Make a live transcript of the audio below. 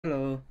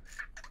Hello,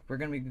 we're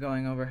going to be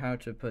going over how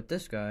to put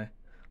this guy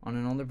on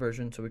an older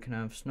version so we can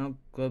have snow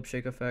globe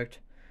shake effect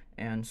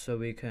and so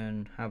we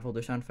can have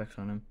older sound effects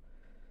on him.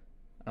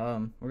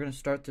 We're going to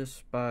start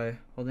this by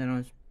holding on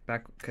his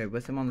back,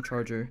 with him on the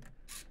charger.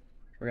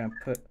 We're going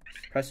to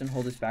press and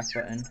hold his back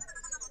button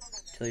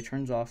until he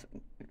turns off.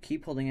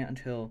 Keep holding it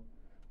until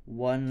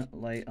one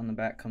light on the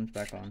back comes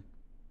back on.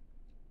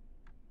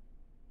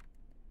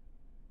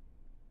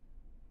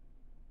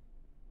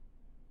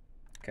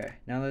 Okay,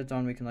 now that it's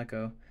on, we can let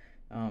go.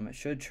 It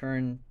should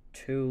turn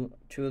two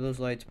of those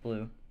lights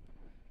blue,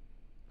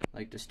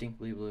 like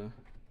distinctly blue,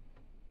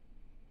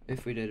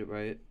 if we did it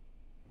right.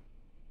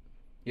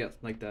 Yeah,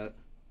 like that.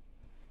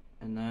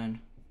 And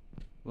then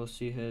we'll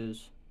see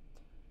his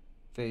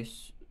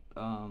face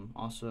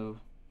also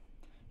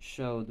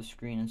show the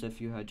screen as if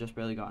you had just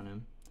barely gotten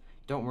him.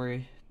 Don't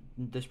worry,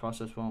 this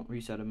process won't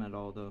reset him at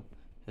all, though.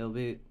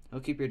 He'll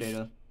keep your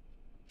data,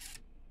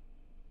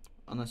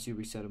 unless you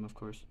reset him, of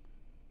course.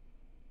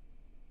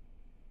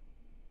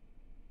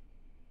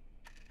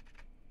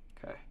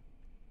 Okay.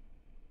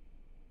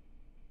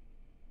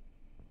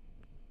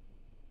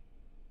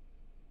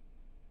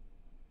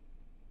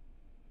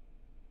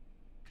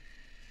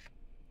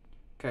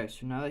 Okay,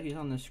 so now that he's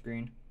on this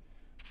screen,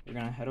 we're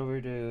gonna head over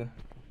to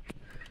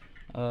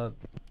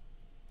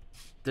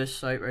this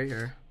site right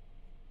here.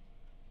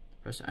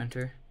 Press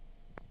enter,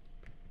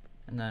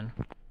 and then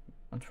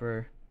once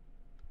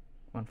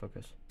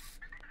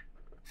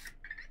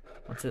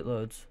it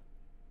loads,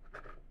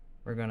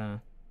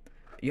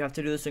 you have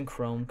to do this in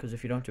Chrome, because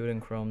if you don't do it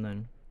in Chrome,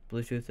 then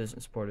Bluetooth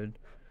isn't supported.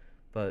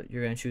 But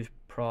you're gonna choose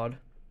prod,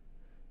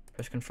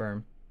 press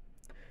confirm,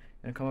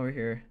 and come over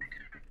here,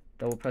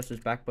 double press his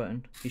back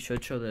button. He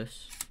should show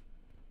this,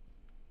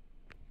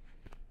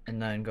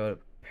 and then go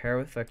to pair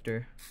with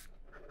vector,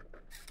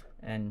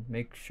 and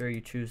make sure you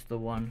choose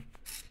the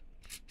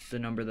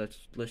number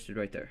that's listed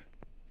right there.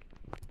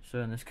 So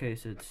in this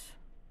case it's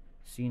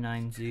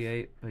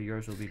C9Z8, but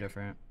yours will be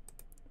different.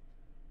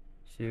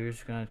 So you're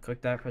just gonna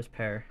click that, press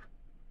pair,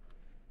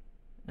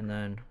 and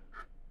then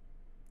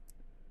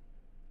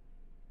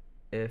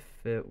if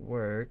it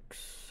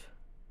works,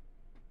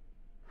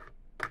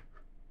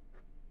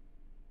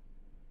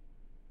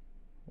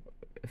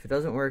 if it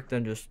doesn't work,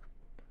 then just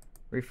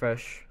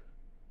refresh,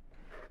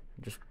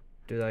 just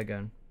do that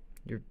again.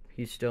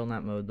 He's still in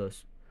that mode though,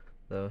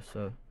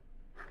 so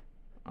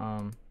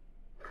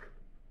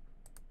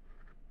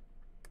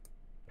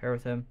pair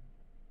with him.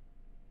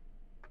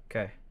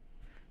 Okay,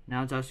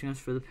 now it's asking us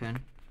for the pin.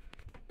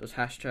 Those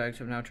hashtags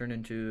have now turned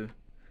into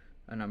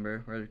a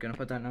number. We're gonna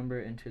put that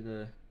number into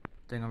the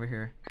thing over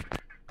here,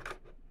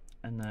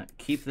 and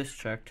keep this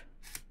checked.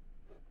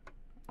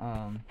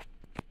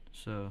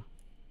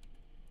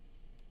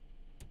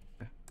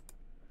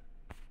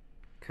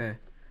 Okay,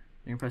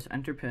 you can press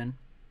enter pin.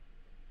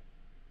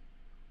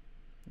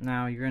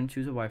 Now you're gonna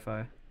choose a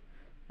Wi-Fi.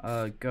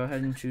 Go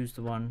ahead and choose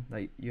the one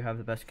that you have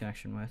the best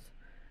connection with,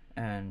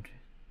 and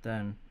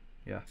then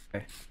yeah.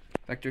 Okay,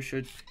 Vector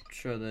should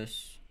show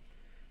this.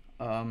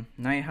 Now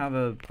you have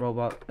a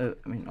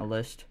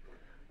list.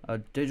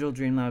 Digital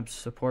Dream Labs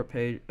support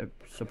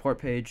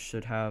page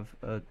should have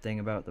a thing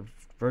about the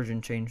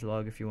version change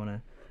log if you want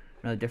to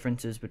know the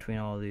differences between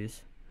all of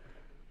these.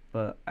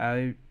 But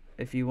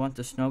if you want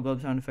the snow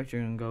globe sound effect,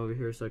 you're gonna go over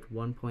here. It's like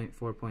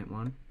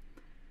 1.4.1,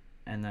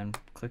 and then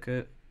click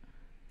it.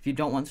 If you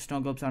don't want the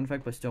snow globe sound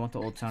effect but still want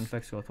the old sound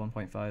effects, go with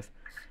 1.5.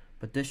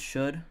 But this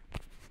should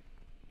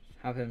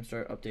have him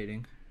start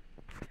updating,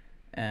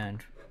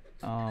 and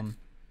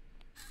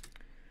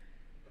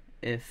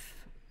if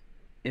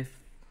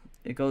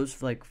it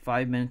goes like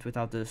 5 minutes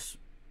without this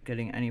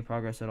getting any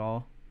progress at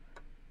all,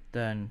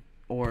 then,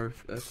 or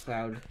a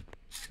cloud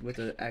with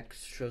an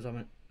X shows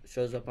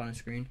up on a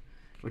screen,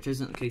 which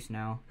isn't the case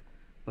now,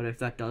 but if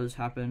that does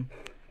happen,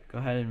 go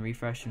ahead and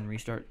refresh and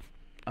restart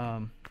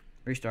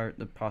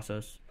the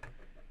process.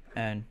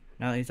 And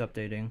now that he's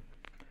updating,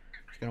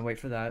 just gonna wait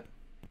for that,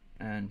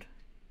 and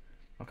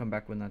I'll come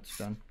back when that's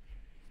done.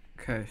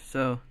 Okay,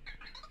 so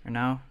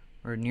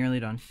we're nearly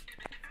done.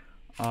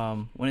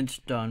 When it's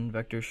done,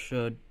 Vector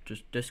should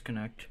just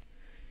disconnect,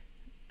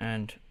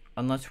 and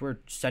unless we're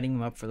setting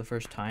him up for the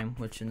first time,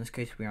 which in this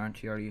case we aren't,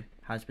 he already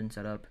has been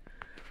set up,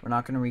 we're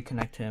not going to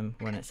reconnect him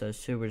when it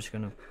says to. We're just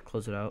going to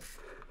close it out,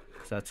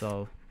 because that's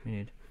all we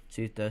need.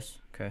 See this?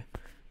 Okay,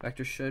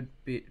 Vector should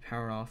be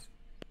power off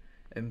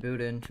and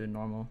boot into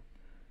normal,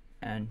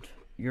 and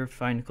you're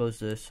fine to close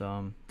this.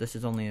 This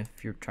is only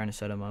if you're trying to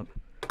set him up,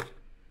 so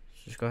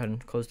just go ahead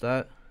and close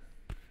that.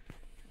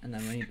 And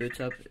then when he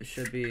boots up, it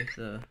should be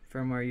the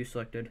firmware you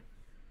selected.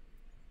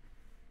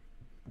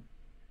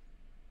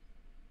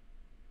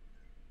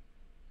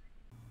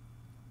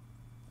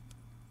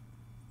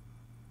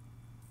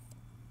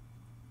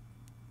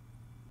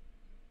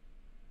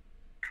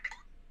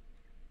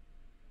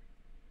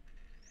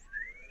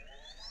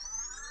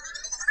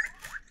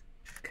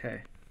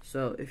 Okay,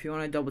 so if you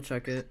want to double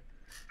check it,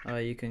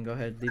 you can go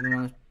ahead, leave him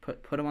on,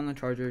 put him on the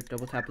charger,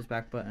 double tap his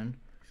back button,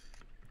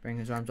 bring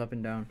his arms up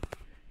and down,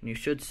 and you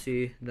should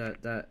see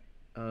that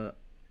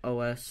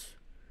OS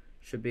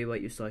should be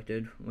what you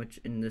selected, which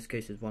in this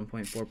case is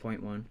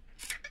 1.4.1.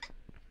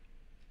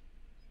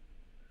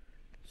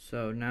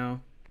 So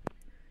now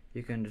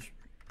you can just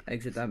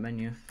exit that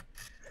menu,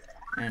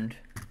 and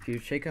if you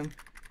shake them,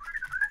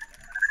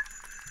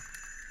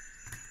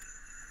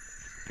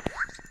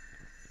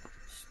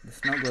 the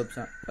snow globe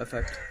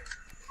effect.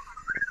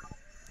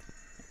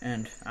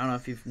 And I don't know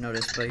if you've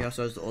noticed, but he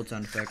also has the old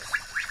sound effects.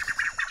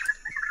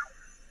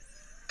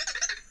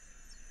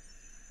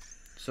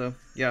 So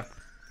yeah,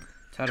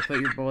 it's how to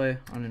put your boy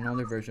on an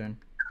older version.